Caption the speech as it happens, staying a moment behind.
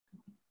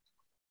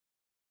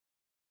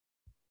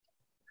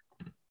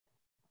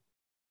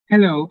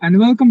Hello and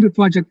welcome to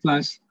Project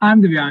Plus.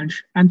 I'm Divyansh,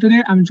 and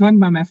today I'm joined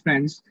by my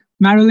friends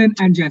Marilyn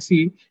and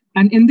Jesse.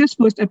 And in this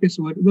first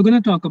episode, we're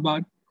going to talk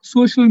about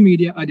social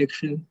media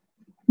addiction.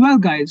 Well,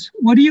 guys,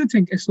 what do you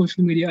think is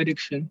social media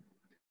addiction?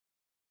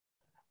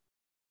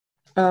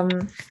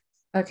 Um,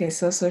 okay,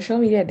 so social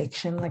media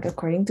addiction, like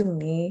according to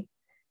me,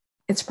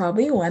 it's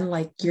probably when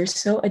like you're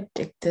so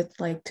addicted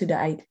like to the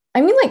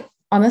I mean like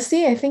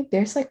honestly, I think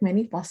there's like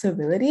many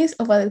possibilities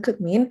of what it could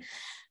mean.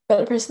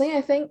 But personally,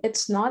 I think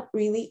it's not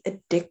really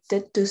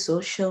addicted to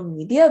social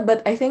media,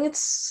 but I think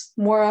it's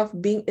more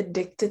of being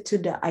addicted to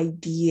the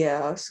idea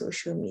of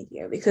social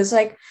media because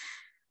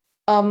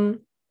um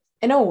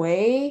in a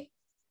way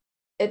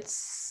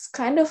it's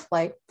kind of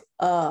like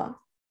a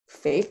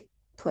fake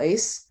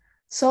place.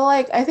 So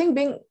like I think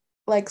being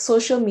like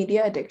social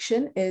media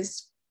addiction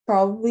is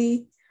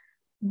probably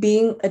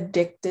being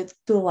addicted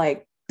to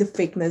like the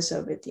fakeness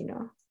of it, you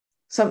know.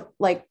 Some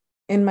like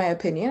in my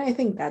opinion, I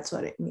think that's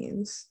what it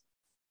means.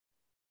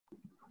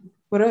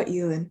 What about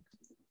you, Lynn?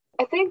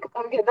 I think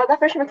okay, that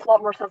definition makes a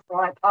lot more sense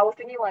now. I was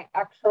thinking like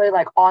actually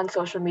like on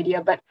social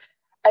media, but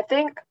I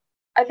think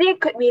I think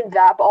it could mean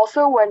that, but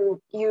also when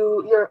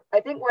you're I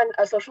think when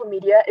a social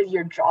media is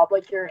your job,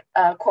 like you're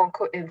a quote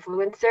unquote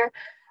influencer,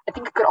 I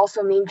think it could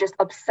also mean just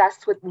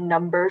obsessed with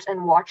numbers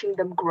and watching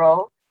them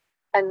grow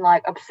and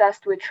like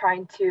obsessed with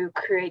trying to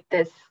create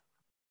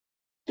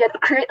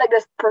like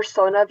this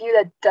persona of you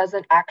that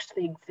doesn't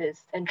actually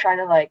exist and trying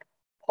to like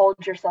hold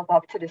yourself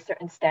up to this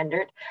certain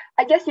standard.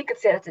 I guess you could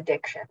say that's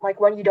addiction. Like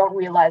when you don't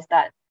realize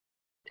that,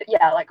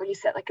 yeah, like what you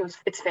said, like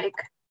it's fake.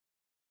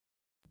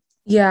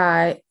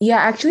 Yeah,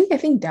 actually I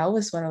think that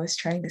was what I was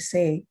trying to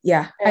say.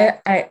 Yeah, Yeah,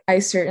 I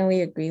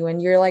certainly agree when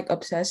you're like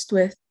obsessed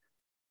with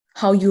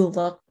how you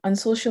look on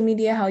social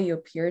media, how you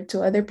appear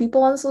to other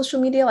people on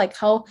social media, like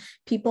how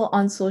people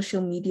on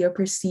social media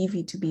perceive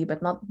you to be,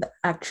 but not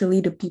actually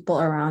the people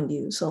around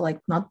you. So, like,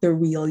 not the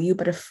real you,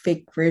 but a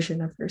fake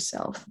version of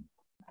yourself.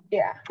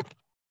 yeah.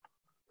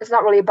 It's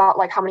not really about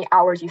like how many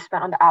hours you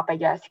spent on the app, I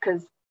guess,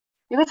 because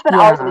you could spend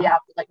hours on the Yeah,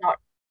 app, but like not.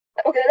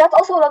 Okay, that's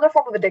also another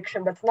form of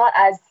addiction, but it's not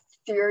as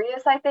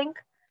serious, I think,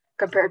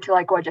 compared to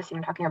like what Justine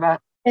was talking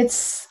about.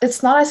 it's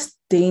not as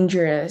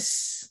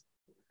dangerous,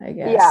 I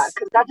Yeah, guess.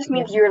 because that just Yeah.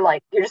 means you're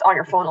just on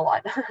your phone a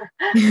lot.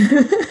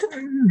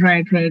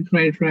 Right.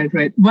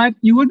 But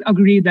you would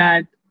agree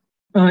that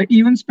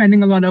even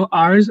spending a lot of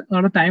hours, a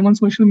lot of time on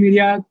social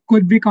media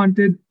could be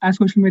counted as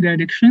social media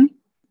addiction,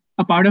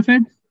 a part of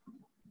it.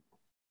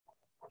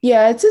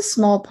 Yeah, it's a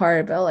small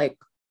part, but like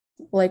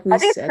we I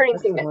think it's said pretty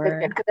insignificant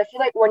before. because I feel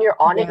like when you're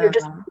on it, you're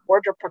just Yeah.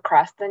 bored or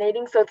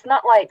procrastinating. So it's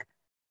not like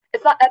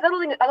it's not. I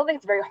don't think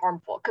it's very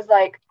harmful because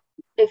like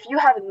if you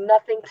have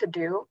nothing to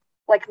do,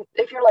 like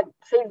if you're like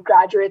say you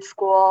graduate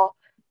school,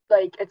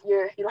 like if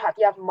you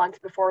have months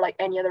before like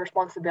any other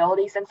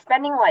responsibilities and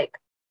spending like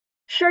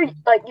sure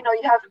like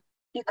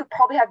you could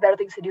probably have better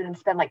things to do than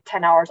spend like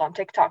 10 hours on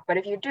TikTok. But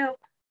if you do,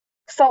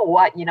 so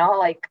what?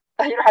 Like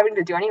you're having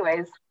to do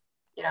anyways.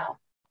 You know.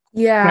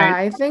 Yeah, Right.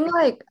 I think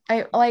like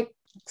I like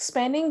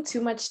spending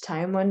too much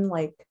time on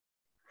like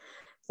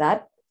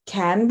that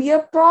can be a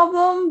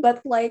problem,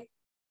 but like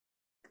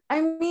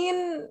I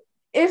mean,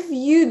 if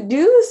you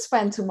do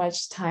spend too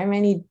much time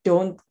and you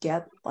don't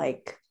get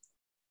like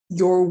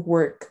your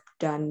work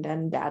done,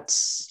 then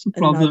that's It's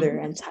a another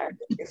problem.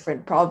 entirely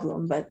different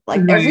problem. But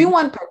like Right.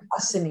 everyone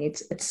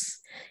procrastinates,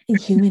 it's in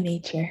human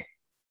nature.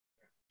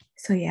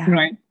 So yeah.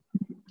 Right.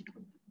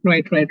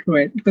 Right.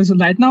 Because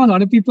right now, a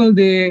lot of people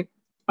they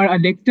are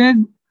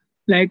addicted.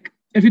 Like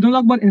if you don't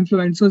talk about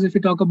influencers, if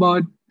you talk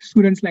about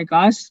students like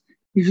us,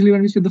 usually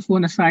when we set the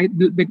phone aside,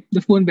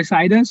 the phone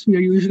beside us, we are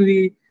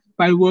usually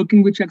while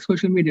working, we check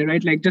social media,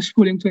 right? Like just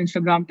scrolling through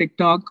Instagram,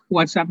 TikTok,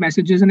 WhatsApp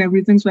messages, and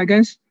everything. So I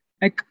guess,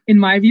 like in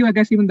my view, I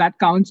guess even that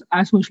counts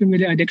as social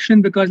media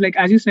addiction because, like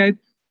as you said,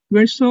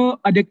 we're so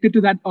addicted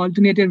to that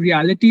alternative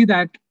reality,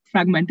 that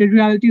fragmented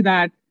reality,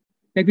 that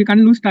like we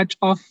can't lose touch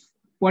of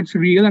what's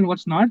real and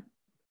what's not.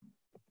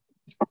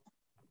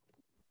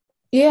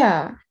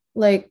 Yeah,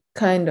 like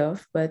kind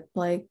of, but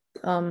like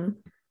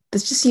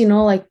that's just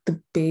like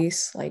the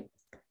base, like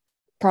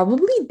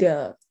probably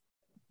the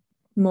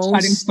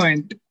Starting most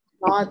point.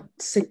 not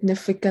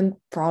significant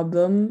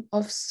problem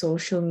of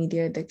social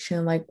media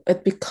addiction. Like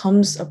it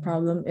becomes a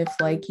problem if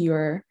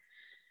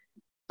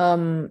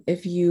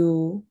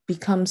you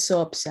become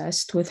so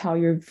obsessed with how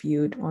you're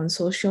viewed on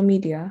social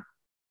media.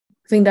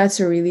 I think that's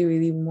a really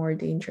really more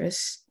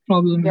dangerous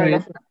Problem, Yeah, right?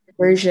 definitely.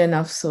 version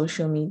of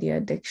social media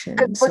Because addiction.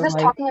 we're So just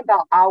like talking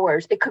about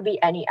hours. It could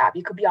be any app.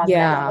 You could be on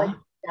Netflix,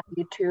 yeah.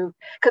 YouTube.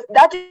 Because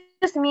that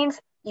just means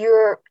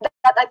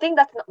I think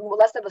that's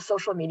less of a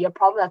social media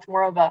problem. That's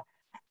more of a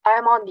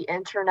I'm on the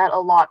internet a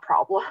lot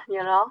problem.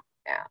 Yeah,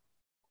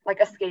 like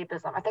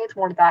escapism. I think it's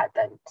more that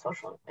than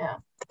social. Yeah.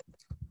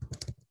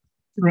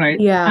 Right.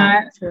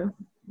 Yeah, And true.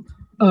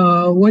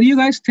 what do you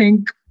guys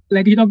think?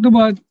 Like you talked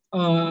about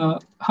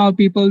how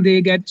people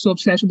they get so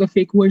obsessed with the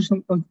fake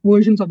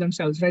versions of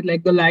themselves, right?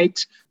 Like the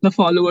likes, the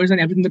followers, and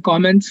everything, the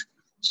comments.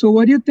 So,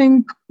 what do you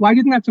think? Why do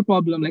you think that's a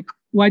problem? Like,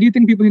 why do you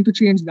think people need to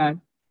change that?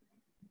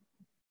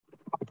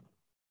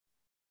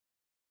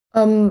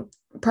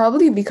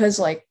 Probably because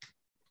like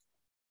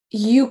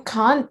you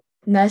can't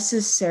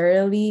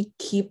necessarily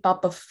keep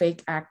up a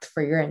fake act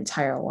for your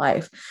entire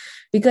life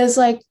because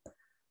like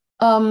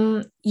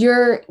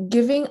you're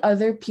giving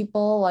other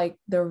people like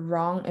the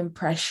wrong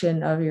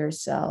impression of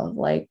yourself.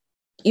 Like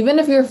even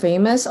if you're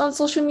famous on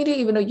social media,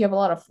 even though you have a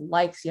lot of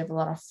likes, you have a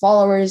lot of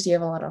followers, you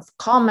have a lot of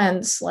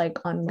comments like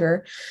on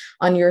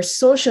your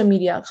social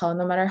media account,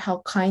 no matter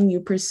how kind you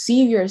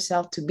perceive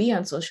yourself to be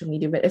on social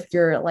media, but if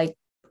your like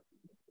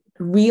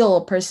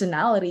real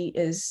personality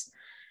is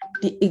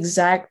the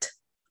exact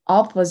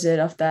opposite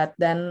of that,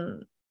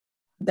 then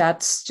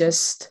that's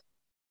just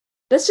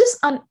that's just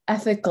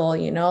unethical,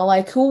 you know?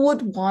 Like who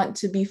would want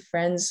to be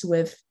friends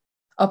with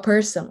a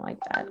person like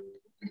that,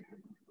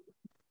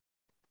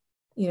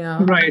 you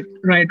know? Right.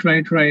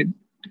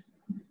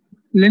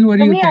 Lynn, what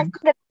do For you me, I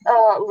think? think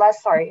it's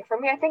less. Sorry. For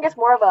me, I think it's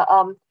more of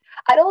a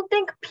I don't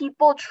think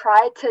people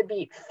try to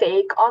be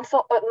fake on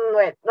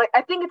wait, like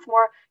I think it's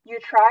more you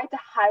try to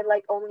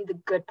highlight only the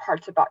good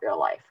parts about your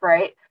life,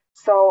 right?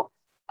 So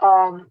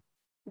um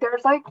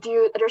there's like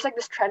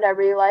this trend I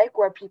really like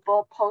where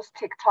people post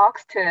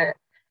TikToks to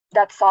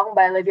that song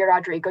by Olivia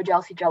Rodrigo,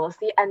 Jealousy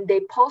Jealousy, and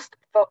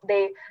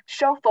they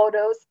show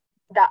photos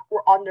that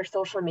were on their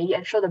social media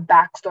and show the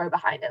backstory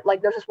behind it.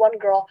 Like there's this one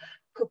girl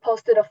who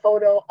posted a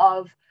photo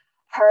of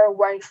her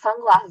wearing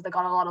sunglasses that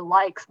got a lot of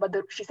likes, but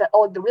she said,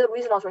 "Oh, the real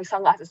reason I was wearing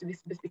sunglasses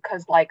is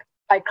because like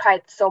I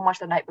cried so much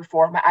the night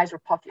before, my eyes were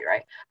puffy,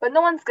 right?" But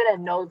no one's gonna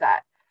know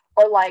that,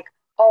 or like,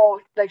 oh,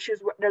 like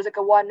there's like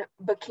a one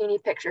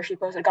bikini picture she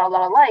posted got a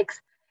lot of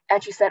likes,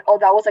 and she said, "Oh,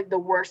 that was like the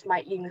worst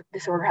my eating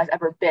disorder has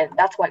ever been.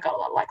 That's why I got a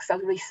lot of likes. I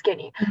was really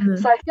skinny."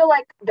 So Mhm. I feel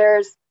like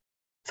there's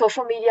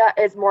social media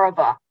is more of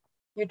a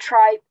you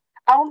try.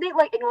 I don't think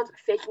like anyone's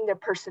faking their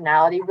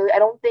personality really. I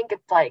don't think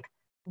it's like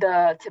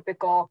the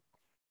typical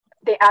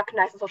they act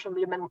nice on social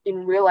media, but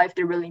in real life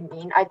they're really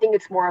mean. I think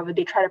it's more of a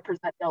they try to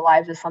present their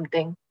lives as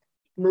something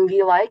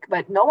movie like,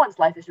 but no one's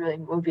life is really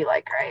movie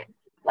like, right?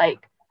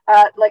 Like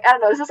I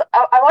don't know. This is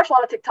I watch a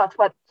lot of TikToks,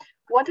 but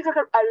one TikTok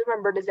I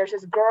remember is there's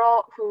this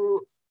girl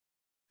who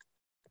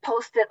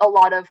posted a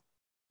lot of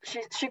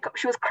she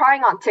was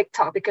crying on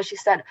TikTok because she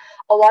said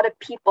a lot of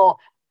people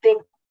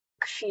think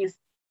she's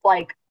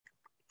like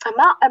I'm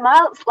not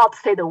allowed to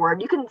say the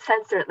word. You can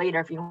censor it later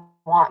if you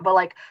want. But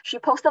like she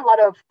posted a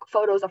lot of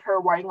photos of her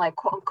wearing like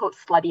quote unquote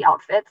slutty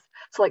outfits.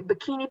 So like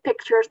bikini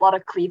pictures, a lot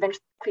of cleavage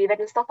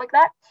and stuff like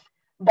that.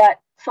 But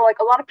so like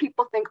a lot of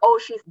people think, oh,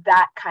 she's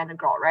that kind of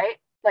girl, right?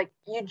 Like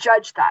you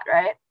judge that,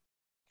 right?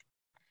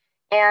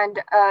 And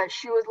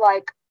she was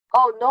like,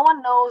 oh, no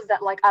one knows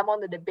that like I'm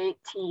on the debate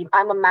team.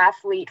 I'm a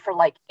mathlete for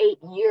like 8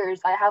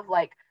 years. I have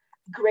like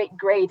great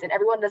grades, and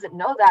everyone doesn't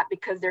know that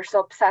because they're so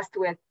obsessed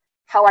with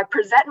how I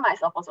present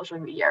myself on social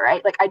media,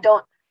 right? Like I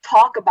don't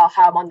talk about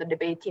how I'm on the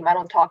debate team. I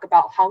don't talk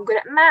about how I'm good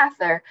at math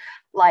or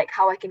like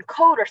how I can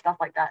code or stuff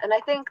like that. And I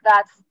think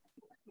that's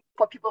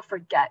what people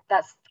forget.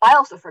 That's I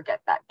also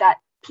forget that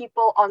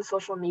people on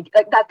social media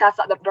like that's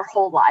not their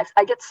whole lives.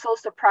 I get so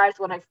surprised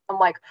when I'm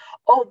like,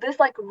 oh, this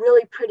like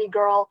really pretty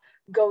girl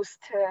goes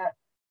to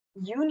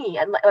uni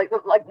and like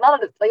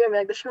not like I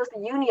mean like she goes to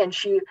uni and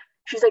she's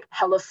like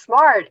hella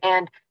smart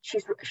and she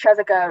has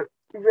like a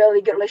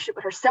really good relationship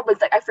with her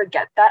siblings. Like I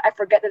forget that. I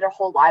forget that their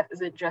whole life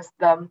isn't just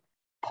them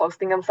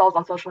posting themselves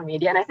on social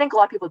media. And I think a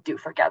lot of people do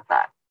forget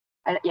that.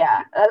 And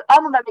yeah, I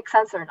don't know if that makes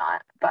sense or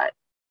not, but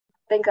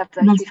I think that's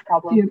a That's huge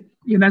problem. yeah,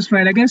 yeah, that's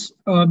right. I guess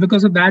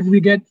because of that, we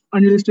get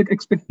unrealistic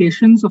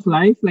expectations of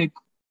life. Like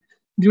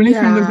they only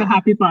showing us the Yeah.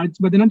 happy parts,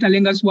 but they're not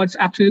telling us what's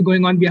actually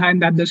going on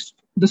behind that.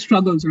 The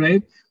struggles,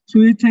 right? So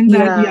we think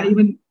that yeah, Yeah.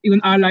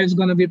 even our life is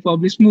gonna be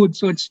probably smooth,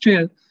 so it's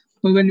chill.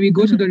 But when we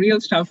go to Mhm. the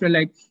real stuff, we're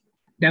like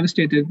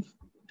devastated.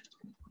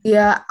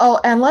 Yeah. Oh,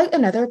 and like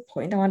another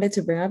point I wanted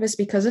to bring up is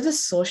because of the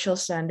social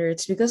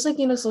standards. Because like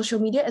social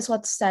media is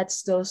what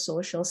sets those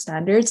social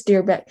standards.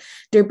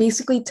 They're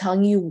basically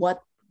telling you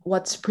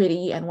what's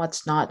pretty and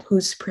what's not,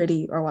 who's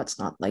pretty or what's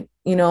not. Like.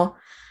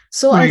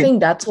 So I Right. think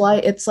that's why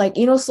it's like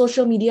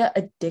social media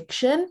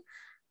addiction,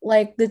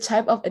 like the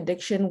type of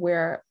addiction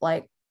where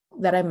like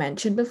that I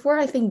mentioned before.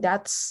 I think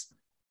that's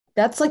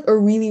like a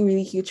really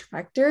really huge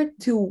factor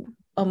to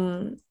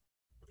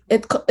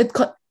it co- it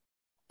co-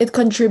 it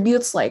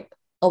contributes like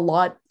a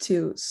lot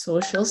to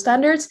social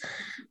standards,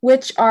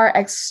 which are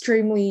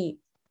extremely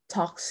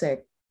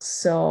toxic.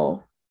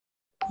 So,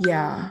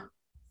 yeah.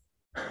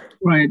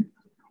 Right.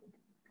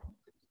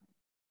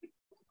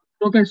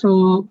 Okay.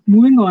 So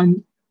moving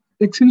on,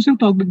 like since you've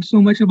talked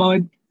so much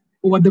about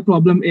what the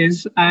problem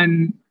is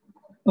and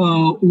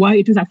why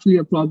it is actually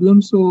a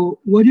problem. So,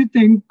 what do you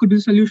think could be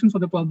the solution for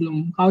the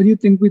problem? How do you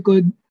think we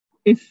could,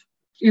 if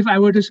if I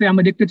were to say I'm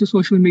addicted to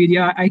social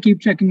media, I keep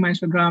checking my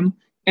Instagram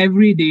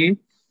every day,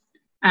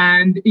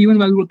 and even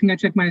while working, I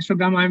check my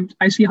Instagram.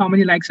 I see how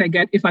many likes I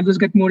get. If others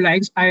get more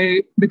likes,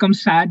 I become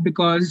sad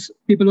because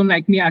people don't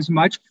like me as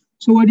much.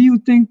 So, what do you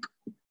think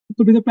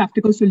could be the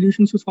practical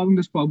solutions to solving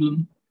this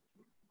problem?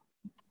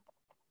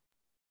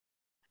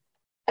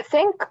 I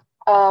think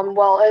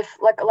Well,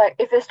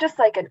 if it's just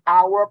like an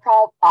hour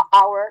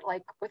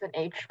like with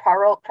an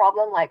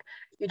problem, like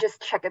you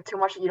just check it too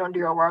much and you don't do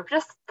your work,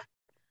 just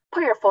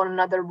put your phone in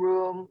another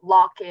room,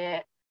 lock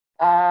it.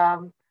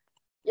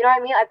 You know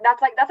what I mean?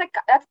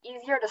 That's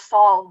easier to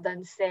solve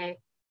than say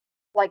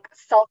like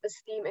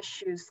self-esteem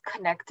issues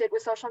connected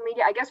with social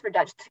media. I guess for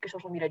that, just take a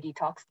social media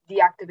detox,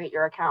 deactivate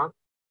your account,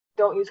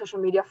 don't use social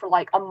media for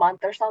like a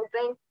month or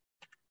something,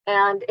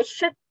 and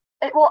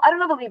I don't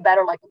know if it'll be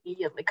better like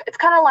immediately. It's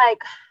kind of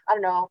like, I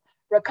don't know,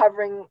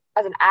 recovering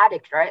as an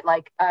addict, right?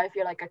 Like if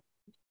you're like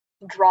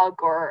a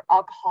drug or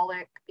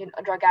alcoholic,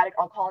 a drug addict,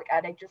 alcoholic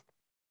addict, just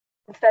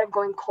instead of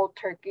going cold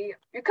turkey,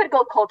 you could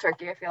go cold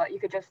turkey. I feel like you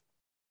could just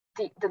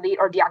delete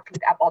or deactivate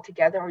the app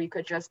altogether, or you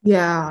could just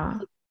Yeah,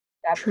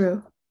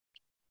 true.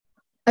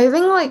 I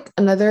think like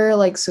another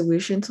like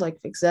solution to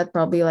like fix that,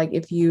 probably like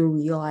if you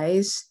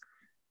realize,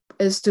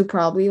 is to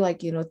probably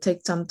like,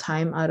 take some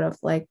time out of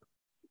like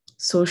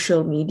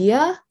social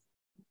media.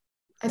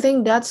 I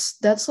think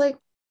that's like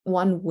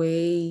one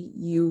way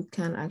you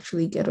can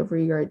actually get over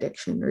your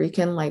addiction, or you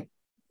can like,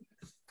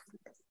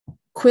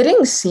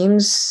 quitting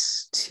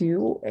seems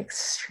too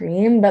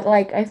extreme, but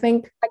like I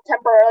think like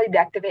temporarily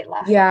deactivate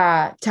last.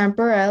 Yeah,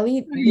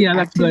 temporarily Yeah,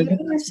 that's good.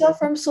 deactivating yourself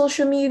from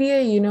social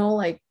media,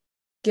 like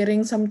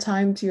getting some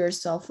time to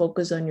yourself,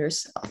 focus on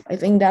yourself. I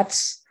think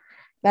that's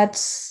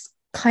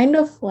kind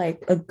of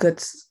like a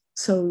good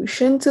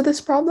solution to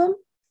this problem.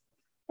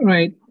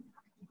 Right.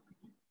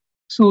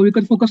 So we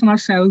could focus on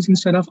ourselves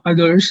instead of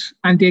others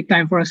and take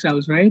time for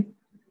ourselves, right?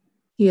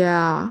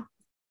 Yeah.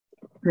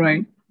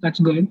 Right. That's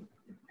good.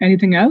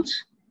 Anything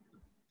else?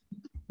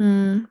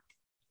 Mm.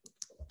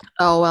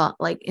 Oh, well,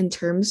 like in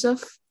terms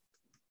of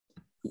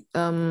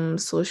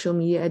social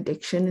media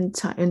addiction,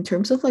 in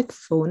terms of like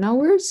phone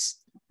hours,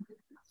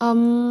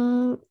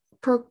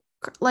 pro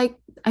like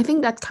I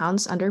think that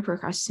counts under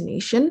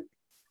procrastination.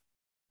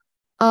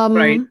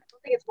 Right.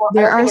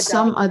 There are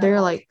some other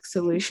like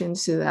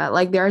solutions to that.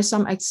 Like there are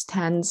some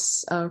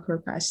extents of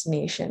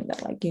procrastination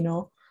that like,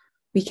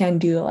 we can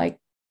do. Like,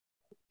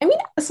 I mean,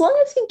 as long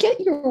as you get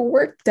your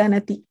work done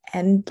at the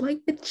end,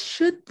 like it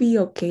should be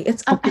okay.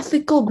 It's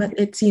unethical, but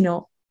it's,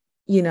 yeah.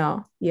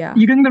 You're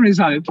getting the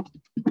result.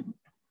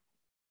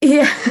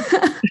 Yeah.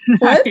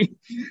 What?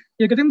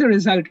 You're getting the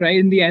result, right?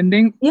 In the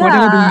ending, Yeah,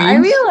 whatever the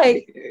means.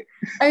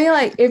 I mean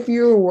like if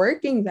you're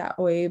working that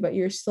way, but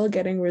you're still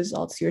getting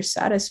results you're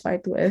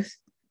satisfied with,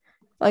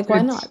 like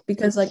why not?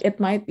 Because like it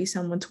might be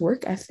someone's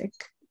work ethic.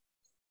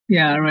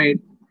 Yeah, right.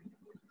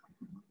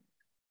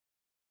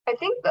 I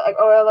think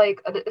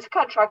that, it's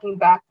kind of tracking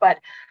back, but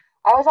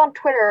I was on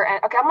Twitter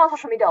and okay, I'm on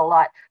social media a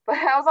lot, but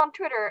I was on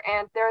Twitter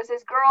and there's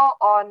this girl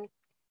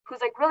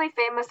who's like really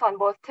famous on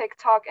both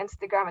TikTok,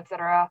 Instagram,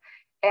 etc.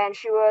 And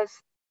she was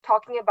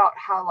talking about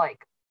how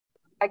like,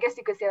 I guess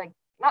you could say like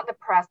not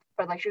depressed,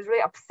 but like she was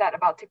really upset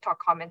about TikTok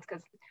comments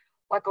because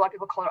like a lot of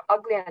people call her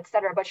ugly and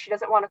etc. But she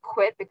doesn't want to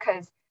quit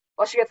because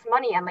she gets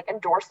money and like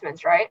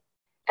endorsements, right?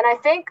 And I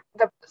think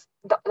the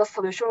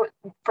solution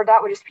for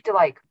that would just be to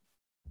like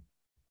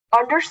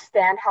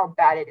understand how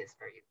bad it is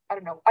for you. I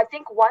don't know. I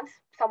think once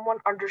someone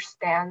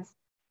understands,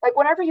 like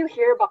whenever you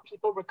hear about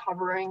people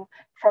recovering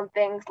from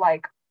things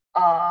like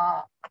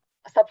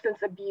substance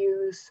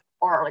abuse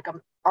or like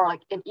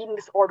an eating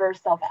disorder,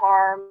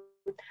 self-harm,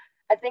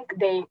 I think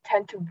they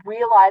tend to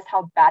realize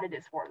how bad it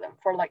is for them,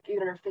 for like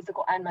either their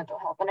physical and mental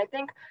health. And I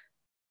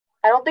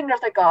don't think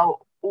there's like a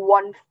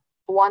one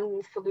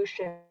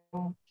solution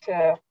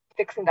to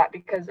fixing that,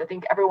 because I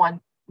think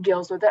everyone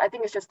deals with it. I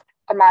think it's just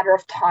a matter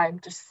of time.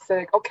 Just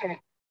like, okay,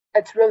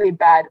 it's really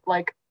bad.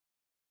 Like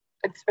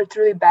it's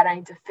really bad. I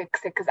need to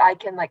fix it because I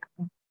can like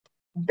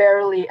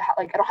barely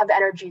like I don't have the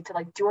energy to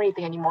like do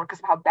anything anymore because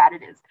of how bad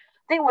it is.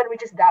 I think when we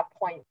reach that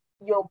point,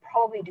 you'll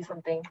probably do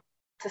something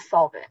to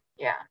solve it.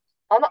 Yeah.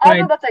 I don't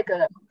know if that's like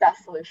a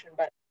best solution,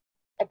 but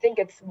I think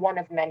it's one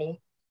of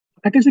many.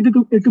 I guess it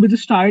could be the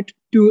start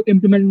to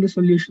implementing the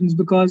solutions,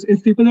 because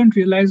if people don't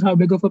realize how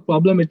big of a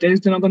problem it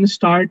is, they're not going to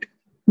start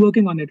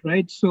working on it,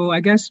 right? So I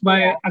guess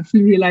by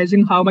actually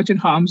realizing how much it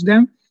harms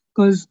them,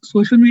 because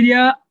social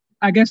media,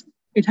 I guess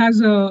it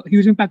has a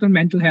huge impact on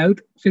mental health,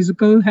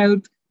 physical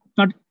health,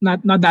 not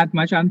that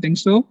much, I don't think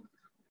so.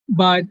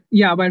 But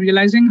yeah, by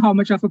realizing how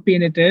much of a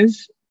pain it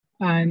is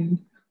and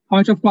how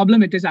much of a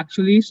problem it is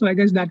actually, so I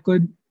guess that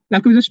could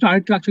be the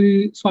start to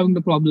actually solving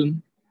the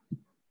problem.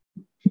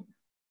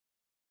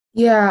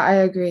 Yeah, I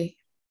agree.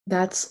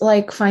 That's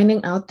like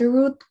finding out the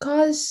root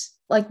cause,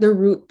 like the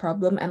root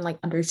problem, and like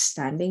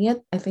understanding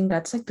it. I think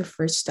that's like the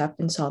first step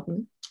in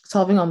solving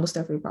almost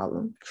every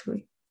problem,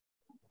 actually.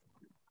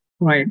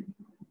 Right.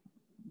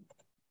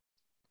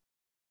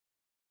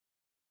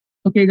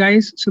 Okay,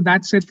 guys. So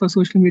that's it for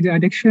social media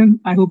addiction.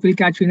 I hope we'll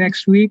catch you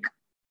next week.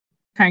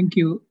 Thank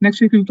you.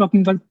 Next week, we'll be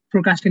talking about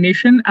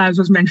procrastination, as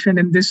was mentioned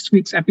in this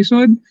week's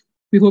episode.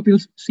 We hope you'll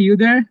see you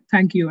there.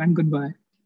 Thank you and goodbye.